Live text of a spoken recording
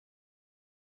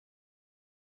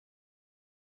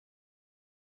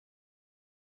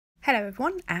Hello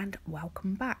everyone and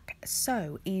welcome back.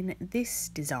 So in this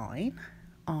design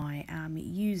I am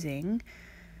using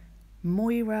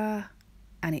Moyra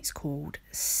and it's called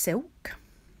Silk,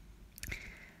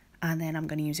 and then I'm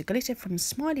going to use a glitter from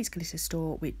Smilies glitter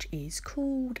store which is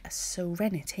called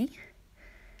Serenity,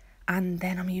 and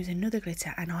then I'm using another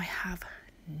glitter and I have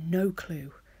no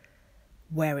clue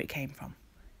where it came from.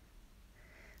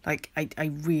 Like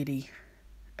I really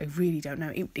don't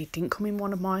know. It didn't come in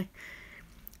one of my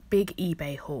big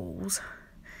eBay hauls,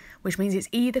 which means it's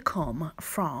either come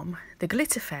from the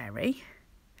Glitter Fairy,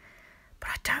 but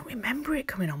I don't remember it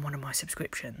coming on one of my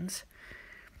subscriptions,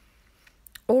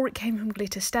 or it came from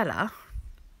Glitter Stella.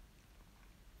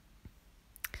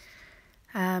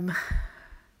 I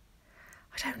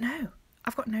don't know.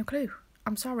 I've got no clue.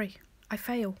 I'm sorry. I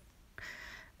fail.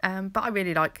 But I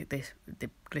really like the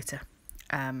glitter.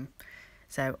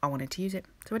 So I wanted to use it.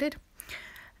 So I did.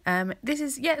 This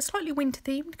is, slightly winter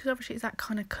themed because obviously it's that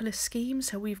kind of colour scheme.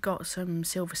 So we've got some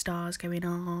silver stars going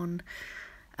on.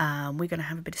 We're going to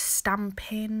have a bit of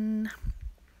stamping.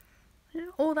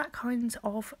 All that kinds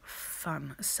of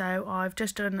fun. So I've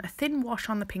just done a thin wash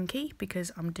on the pinky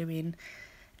because I'm doing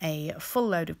a full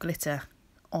load of glitter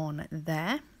on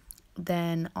there.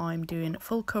 Then I'm doing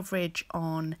full coverage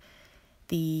on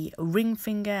the ring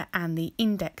finger and the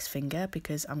index finger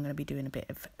because I'm going to be doing a bit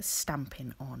of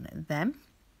stamping on them.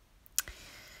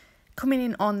 Coming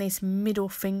in on this middle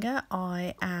finger,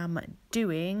 I am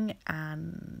doing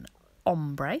an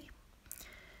ombre,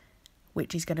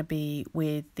 which is going to be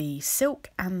with the silk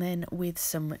and then with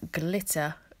some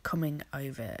glitter coming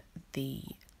over the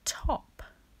top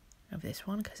of this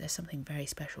one because there's something very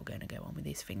special going to go on with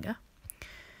this finger.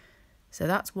 So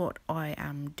that's what I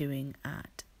am doing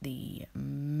at the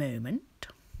moment.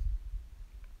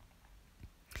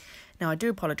 Now I do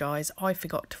apologise, I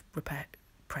forgot to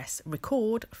press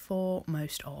record for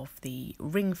most of the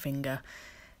ring finger,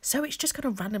 so it's just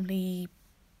going to randomly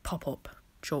pop up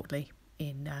shortly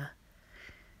in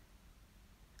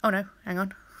oh no, hang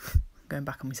on, I'm going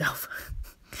back on myself.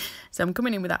 So I'm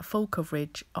coming in with that full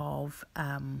coverage of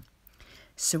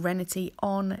Serenity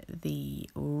on the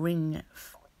ring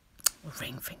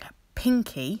finger,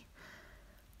 pinky.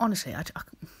 Honestly, I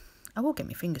will get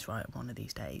my fingers right one of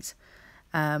these days.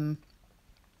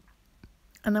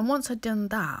 And then once I'd done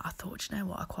that, I thought, you know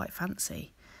what, I quite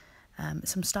fancy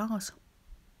some stars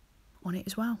on it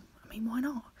as well. I mean, why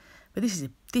not? But this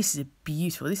is a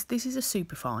beautiful. This is a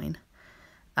super fine,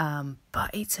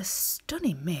 but it's a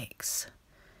stunning mix.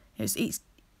 It's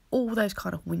all those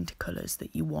kind of winter colours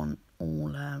that you want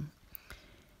all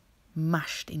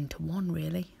mashed into one.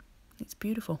 Really, it's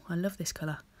beautiful. I love this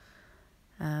colour.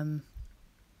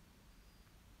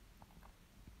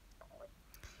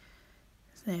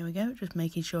 So there we go, just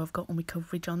making sure I've got all my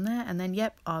coverage on there, and then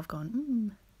yep, I've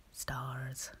gone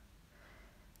stars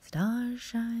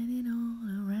shining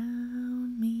all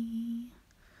around me.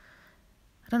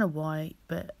 I don't know why,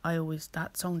 but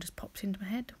that song just pops into my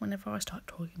head whenever I start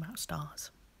talking about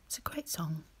stars. It's a great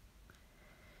song,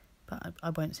 but I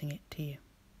won't sing it to you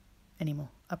anymore,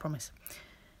 I promise.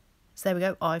 So there we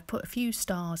go, I've put a few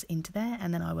stars into there,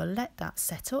 and then I will let that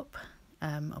set up.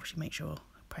 Obviously make sure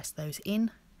I press those in.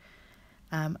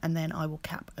 And then I will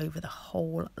cap over the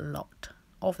whole lot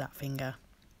of that finger.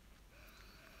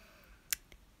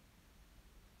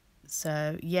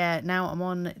 So yeah, now I'm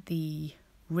on the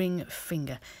ring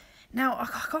finger. Now I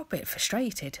got a bit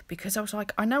frustrated because I was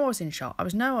like, I know I was in shot.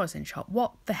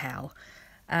 What the hell?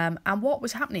 And what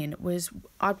was happening was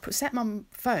I'd set my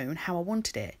phone how I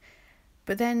wanted it,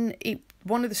 but then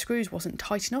one of the screws wasn't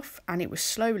tight enough and it was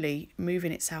slowly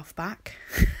moving itself back.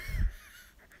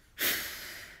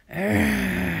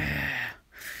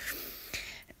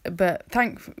 But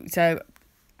so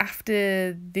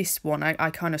after this one I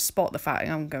kind of spot the fact,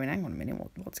 I'm going, hang on a minute,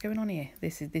 what's going on here?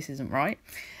 This isn't right.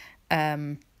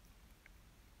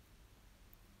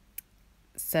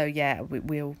 So yeah,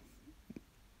 you'll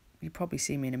probably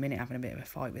see me in a minute having a bit of a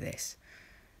fight with this.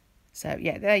 So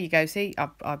yeah, there you go. See,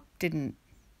 I didn't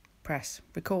press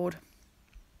record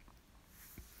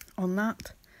on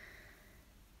that.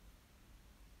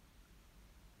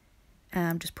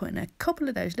 I'm just putting a couple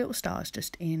of those little stars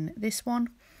just in this one,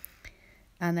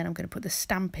 and then I'm going to put the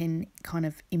stamping kind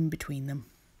of in between them.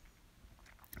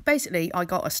 Basically, I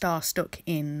got a star stuck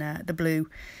in the blue,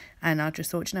 and I just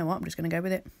thought, you know what, I'm just going to go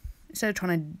with it. Instead of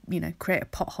trying to, create a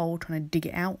pothole, trying to dig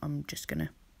it out, I'm just going to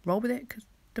roll with it because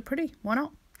they're pretty. Why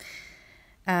not?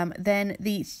 Then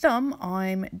the thumb,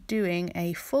 I'm doing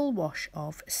a full wash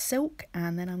of silk,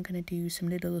 and then I'm going to do some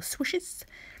little swishes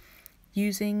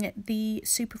using the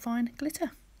superfine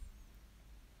glitter.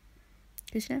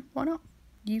 Because, why not?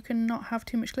 you can not have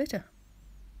too much glitter.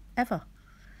 Ever.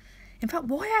 In fact,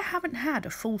 why I haven't had a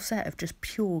full set of just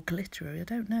pure glitter, I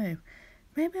don't know.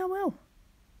 Maybe I will.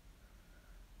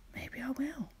 Maybe I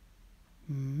will.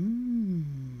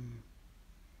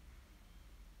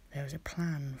 There was a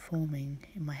plan forming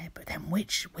in my head, but then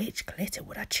which glitter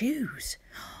would I choose?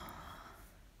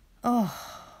 Oh,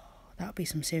 that would be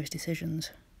some serious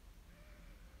decisions.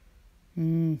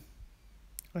 I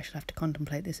should have to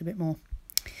contemplate this a bit more.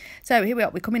 So here we are.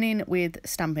 We're coming in with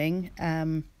stamping.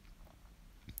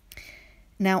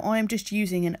 Now I am just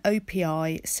using an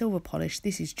OPI silver polish.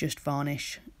 This is just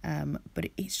varnish, but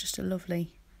it's just a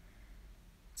lovely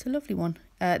one.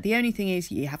 The only thing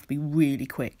is you have to be really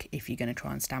quick if you're going to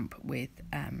try and stamp with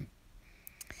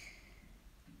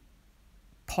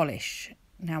polish.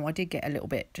 Now I did get a little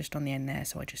bit just on the end there,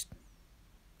 so I just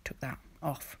took that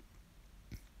off.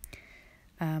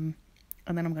 And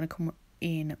then I'm going to come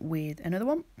in with another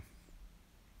one.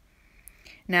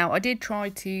 Now I did try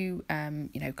to, you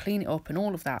know, clean it up and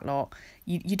all of that lot.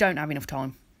 You don't have enough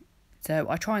time. So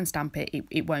I try and stamp it.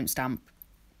 It won't stamp.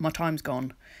 My time's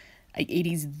gone. It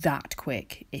is that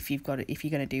quick if you're going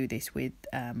to do this with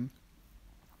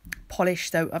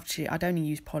polish. So actually I'd only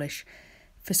use polish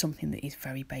for something that is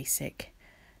very basic.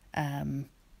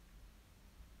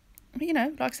 You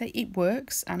know, like I say, it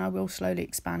works, and I will slowly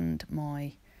expand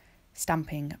my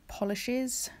stamping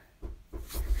polishes.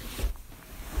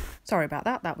 Sorry about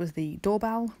that. That was the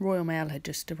doorbell. Royal Mail had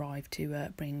just arrived to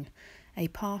bring a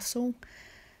parcel,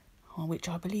 which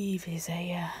I believe is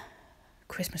a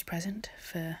Christmas present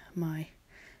for my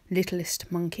littlest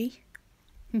monkey.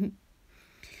 I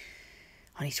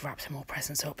need to wrap some more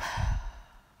presents up.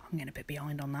 I'm getting a bit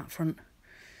behind on that front.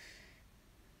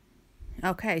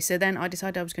 Okay, so then I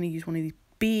decided I was going to use one of these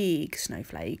big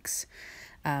snowflakes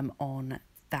on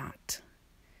that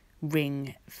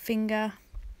ring finger.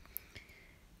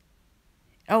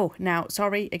 Oh, now,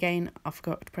 sorry, again, I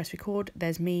forgot to press record.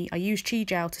 There's me. I used Chi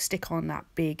Gel to stick on that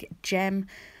big gem.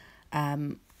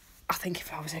 I think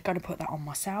if I was going to put that on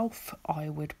myself, I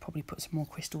would probably put some more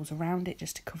crystals around it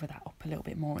just to cover that up a little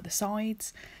bit more at the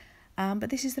sides. But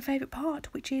this is the favourite part,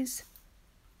 which is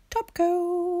top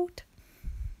coat.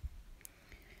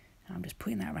 I'm just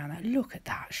putting that around that. Look at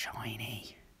that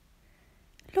shiny.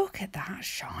 Look at that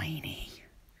shiny.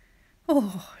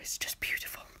 Oh, it's just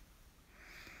beautiful.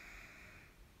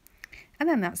 And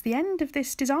then that's the end of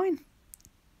this design.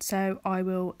 So I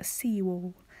will see you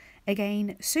all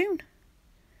again soon.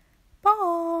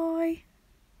 Bye.